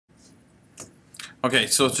Okay,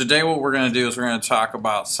 so today what we're going to do is we're going to talk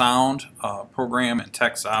about sound, program, and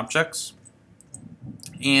text objects.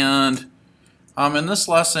 And in this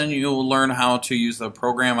lesson, you'll learn how to use the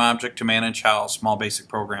program object to manage how small basic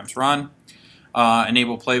programs run,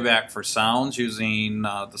 enable playback for sounds using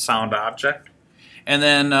the sound object, and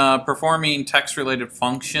then performing text-related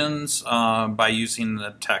functions by using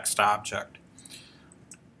the text object.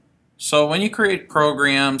 So when you create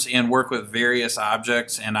programs and work with various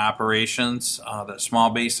objects and operations that Small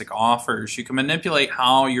Basic offers, you can manipulate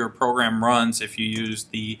how your program runs if you use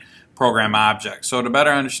the program object. So to better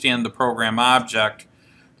understand the program object,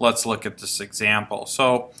 let's look at this example.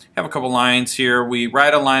 So I have a couple lines here. We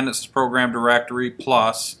write a line that says program directory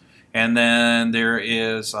plus, and then there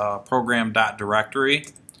is program.directory.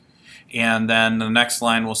 And then the next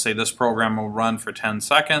line will say this program will run for 10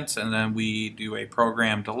 seconds, and then we do a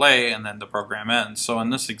program delay, and then the program ends. So in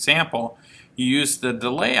this example, you use the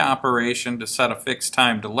delay operation to set a fixed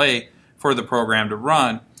time delay for the program to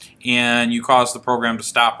run, and you cause the program to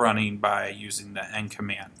stop running by using the end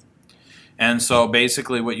command. And so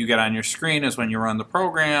basically what you get on your screen is when you run the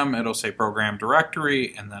program, it'll say program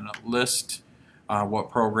directory, and then a list what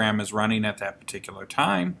program is running at that particular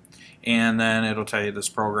time, and then it'll tell you this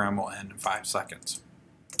program will end in 5 seconds.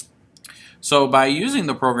 So by using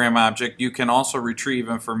the program object, you can also retrieve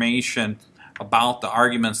information about the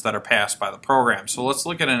arguments that are passed by the program. So let's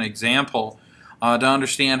look at an example to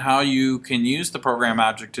understand how you can use the program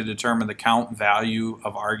object to determine the count value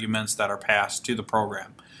of arguments that are passed to the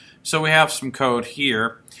program. So we have some code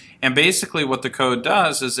here, and basically what the code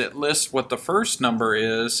does is it lists what the first number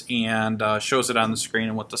is and shows it on the screen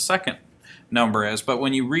and what the second number is. But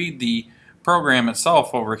when you read the program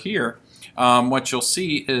itself over here, what you'll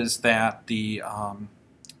see is that the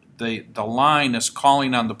line is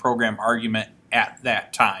calling on the program argument at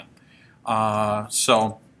that time.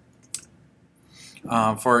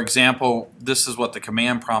 For example, this is what the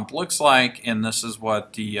command prompt looks like, and this is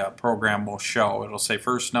what the program will show. It'll say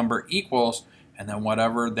first number equals, and then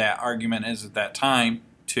whatever that argument is at that time,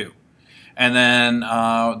 2. And then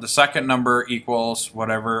the second number equals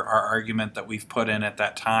whatever our argument that we've put in at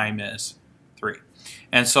that time is, 3.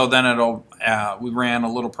 And so then it'll, we ran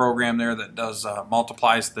a little program there that does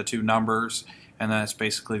multiplies the two numbers, and then it's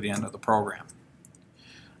basically the end of the program.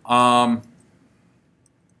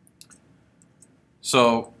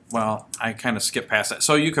 Well, I kind of skipped past that.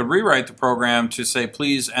 So you could rewrite the program to say,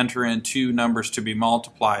 please enter in 2 numbers to be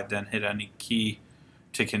multiplied, then hit any key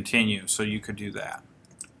to continue. So you could do that.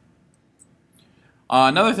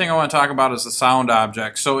 Another thing I want to talk about is the sound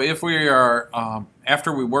object. So if we are,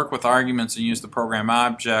 after we work with arguments and use the program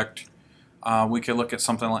object, we could look at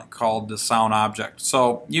something like called the sound object.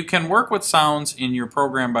 So you can work with sounds in your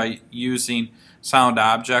program by using sound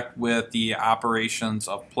object with the operations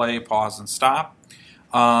of play, pause, and stop.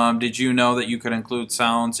 Did you know that you could include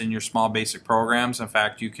sounds in your Small Basic programs? In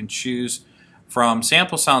fact, you can choose from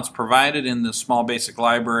sample sounds provided in the Small Basic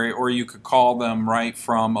library, or you could call them right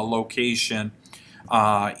from a location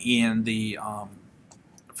in the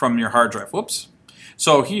from your hard drive. Whoops.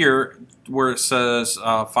 So here, where it says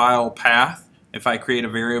file path, if I create a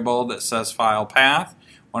variable that says file path,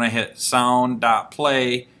 when I hit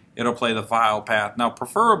sound.play, it'll play the file path. Now,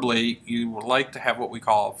 preferably, you would like to have what we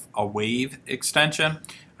call a wave extension.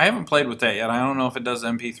 I haven't played with that yet. I don't know if it does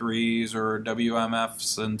MP3s or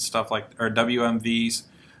WMFs and stuff like, or WMVs,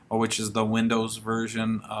 which is the Windows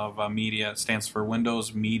version of media. It stands for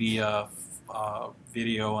Windows Media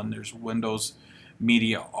Video, and there's Windows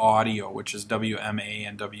Media Audio, which is WMA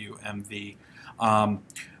and WMV.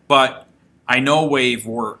 But I know wave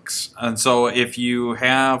works, and so if you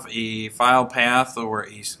have a file path or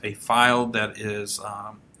a file that is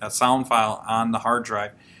a sound file on the hard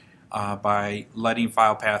drive, by letting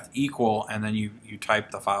file path equal and then you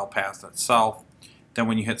type the file path itself, then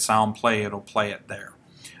when you hit sound play, it'll play it there.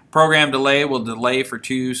 Program delay will delay for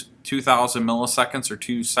 2,000 milliseconds or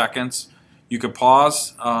 2 seconds. You could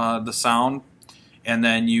pause the sound, and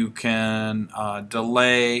then you can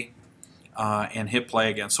delay and hit play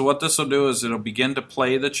again. So what this will do is it'll begin to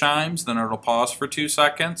play the chimes, then it'll pause for 2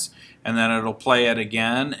 seconds, and then it'll play it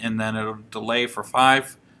again, and then it'll delay for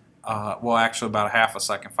well, actually about a half a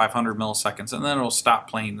second, 500 milliseconds, and then it'll stop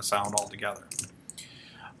playing the sound altogether.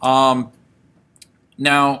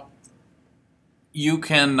 Now, you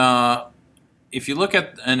can, if you look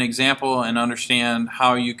at an example and understand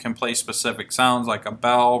how you can play specific sounds like a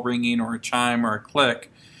bell ringing or a chime or a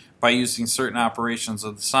click, by using certain operations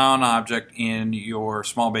of the sound object in your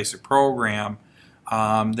Small Basic program,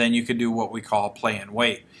 then you could do what we call play and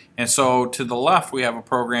wait. And so to the left we have a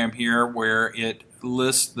program here where it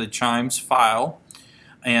lists the chimes file,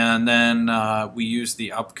 and then we use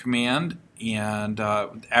the up command, and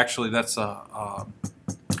actually that's a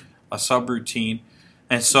subroutine.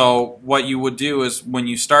 And so what you would do is when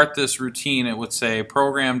you start this routine, it would say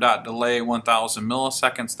program.delay 1000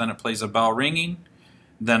 milliseconds, then it plays a bell ringing,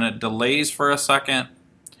 then it delays for a second,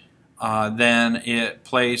 then it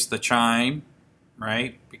plays the chime,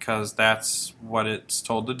 right, because that's what it's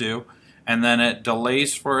told to do, and then it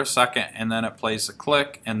delays for a second, and then it plays a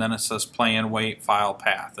click, and then it says play and wait file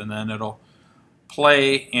path, and then it'll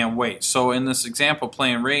play and wait. So in this example,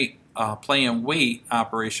 play and wait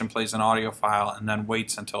operation plays an audio file and then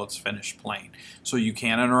waits until it's finished playing. So you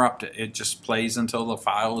can't interrupt it. It just plays until the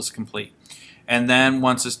file is complete. And then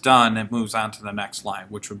once it's done, it moves on to the next line,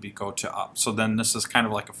 which would be go to up. So then this is kind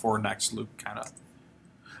of like a for next loop kind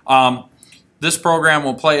of. This program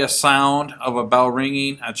will play a sound of a bell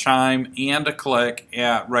ringing, a chime, and a click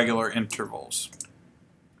at regular intervals.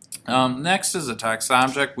 Next is a text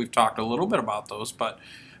object. We've talked a little bit about those, but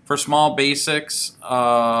for small basics,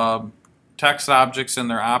 text objects and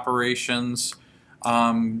their operations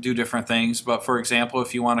do different things. But for example,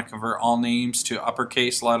 if you want to convert all names to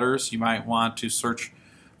uppercase letters, you might want to search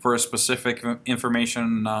for a specific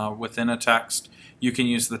information within a text. You can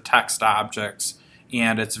use the text objects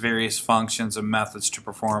and its various functions and methods to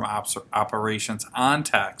perform operations on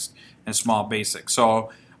text in small basics. So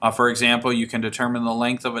for example, you can determine the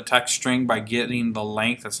length of a text string by getting the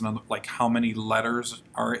length. That's another, like how many letters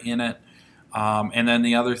are in it. And then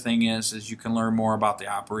the other thing is you can learn more about the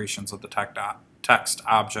operations of the text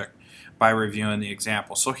object by reviewing the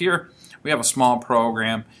example. So here we have a small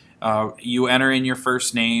program. You enter in your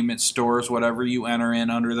first name. It stores whatever you enter in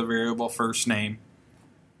under the variable first name.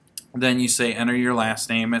 Then you say enter your last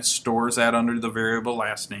name. It stores that under the variable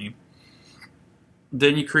last name.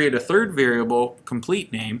 Then you create a third variable,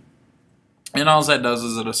 complete name, and all that does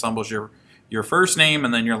is it assembles your first name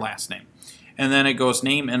and then your last name. And then it goes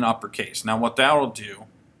name in uppercase. Now what that will do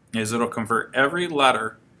is it'll convert every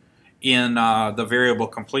letter in the variable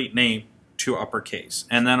complete name to uppercase.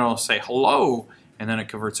 And then it'll say hello, and then it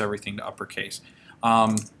converts everything to uppercase,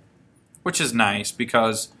 which is nice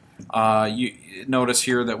because you notice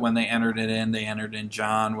here that when they entered in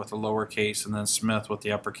John with a lowercase and then Smith with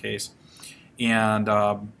the uppercase. And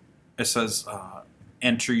it says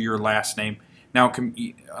enter your last name. Now,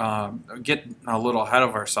 get a little ahead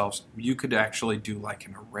of ourselves. You could actually do like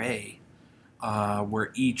an array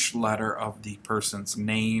where each letter of the person's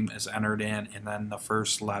name is entered in, and then the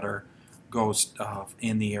first letter goes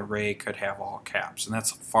in the array could have all caps, and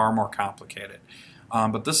that's far more complicated.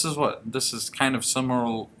 But this is kind of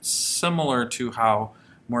similar to how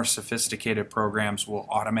more sophisticated programs will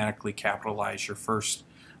automatically capitalize your first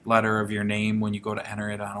letter of your name when you go to enter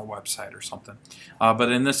it on a website or something.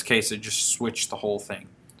 But in this case, it just switched the whole thing.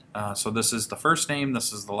 So this is the first name,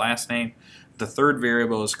 this is the last name. The third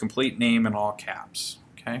variable is complete name in all caps.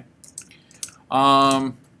 Okay.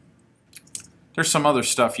 There's some other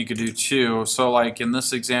stuff you could do too. So like in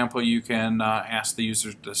this example, you can ask the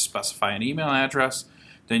user to specify an email address.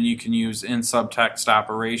 Then you can use in subtext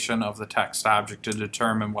operation of the text object to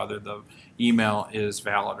determine whether the email is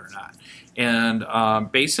valid or not. And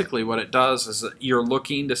basically what it does is that you're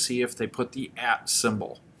looking to see if they put the @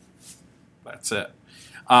 symbol. That's it.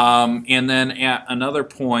 And then at another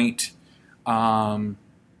point,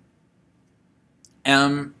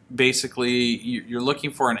 basically you're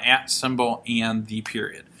looking for an @ symbol and the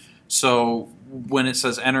period. So when it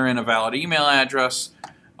says enter in a valid email address,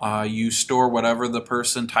 you store whatever the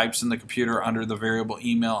person types in the computer under the variable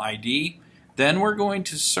email ID. Then we're going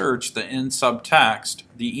to search the in subtext,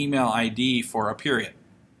 the email ID for a period.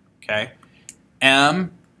 Okay,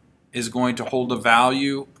 M is going to hold a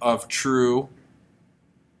value of true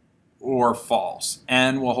or false.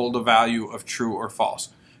 N will hold a value of true or false.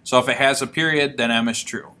 So if it has a period, then M is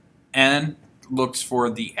true. N looks for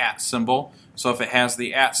the @ symbol. So if it has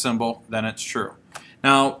the @ symbol, then it's true.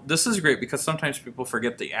 Now this is great because sometimes people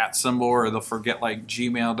forget the @ symbol, or they'll forget like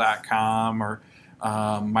gmail.com or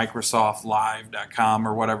microsoftlive.com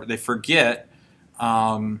or whatever. They forget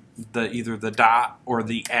either the dot or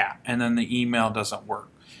the @ and then the email doesn't work.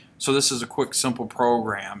 So this is a quick simple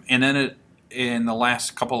program, and then in the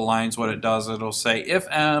last couple of lines what it does, it'll say if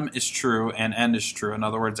M is true and N is true, in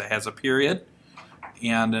other words it has a period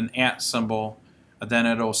and an @ symbol, then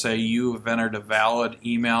it'll say you have entered a valid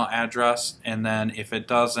email address, and then if it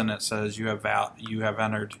doesn't, it says you have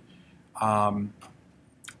entered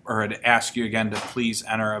or it asks you again to please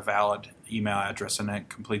enter a valid email address, and it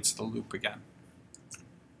completes the loop again.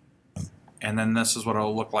 And then this is what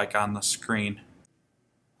it'll look like on the screen.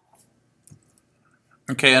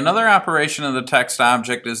 Okay, another operation of the text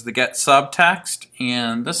object is the get subtext,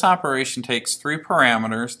 and this operation takes three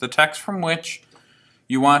parameters: the text from which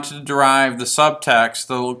you want to derive the subtext,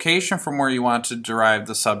 the location from where you want to derive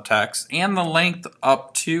the subtext, and the length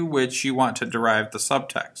up to which you want to derive the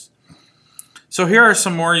subtext. So here are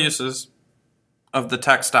some more uses of the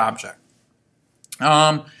text object.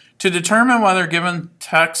 To determine whether given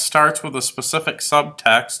text starts with a specific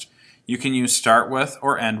subtext, you can use start with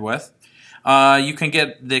or end with. You can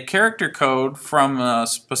get the character code from a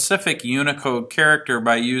specific Unicode character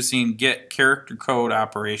by using get character code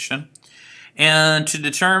operation. And to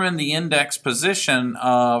determine the index position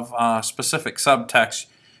of a specific subtext,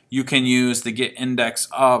 you can use the get index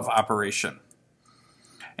of operation.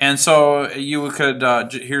 And so you could,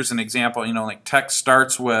 here's an example, like text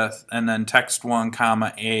starts with and then text1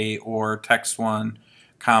 comma A or text1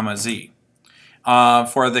 comma Z.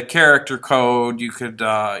 For the character code, you could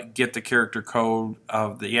get the character code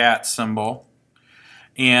of the @ symbol,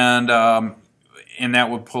 and that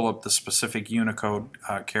would pull up the specific Unicode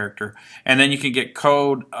character. And then you can get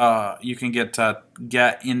code, you can get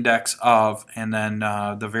get index of, and then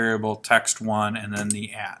the variable text1 and then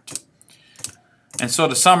the @. And so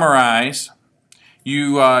to summarize,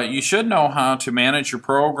 you should know how to manage your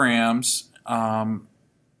programs, how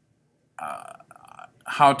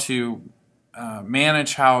to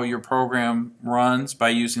manage how your program runs by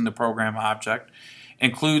using the program object,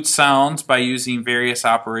 include sounds by using various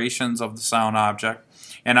operations of the sound object,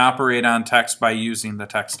 and operate on text by using the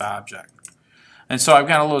text object. And so I've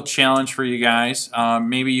got a little challenge for you guys.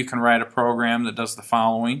 Maybe you can write a program that does the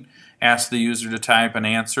following. Ask the user to type an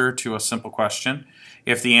answer to a simple question.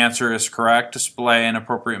 If the answer is correct, display an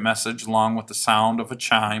appropriate message along with the sound of a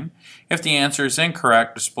chime. If the answer is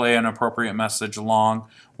incorrect, display an appropriate message along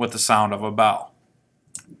with the sound of a bell.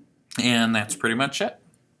 And that's pretty much it.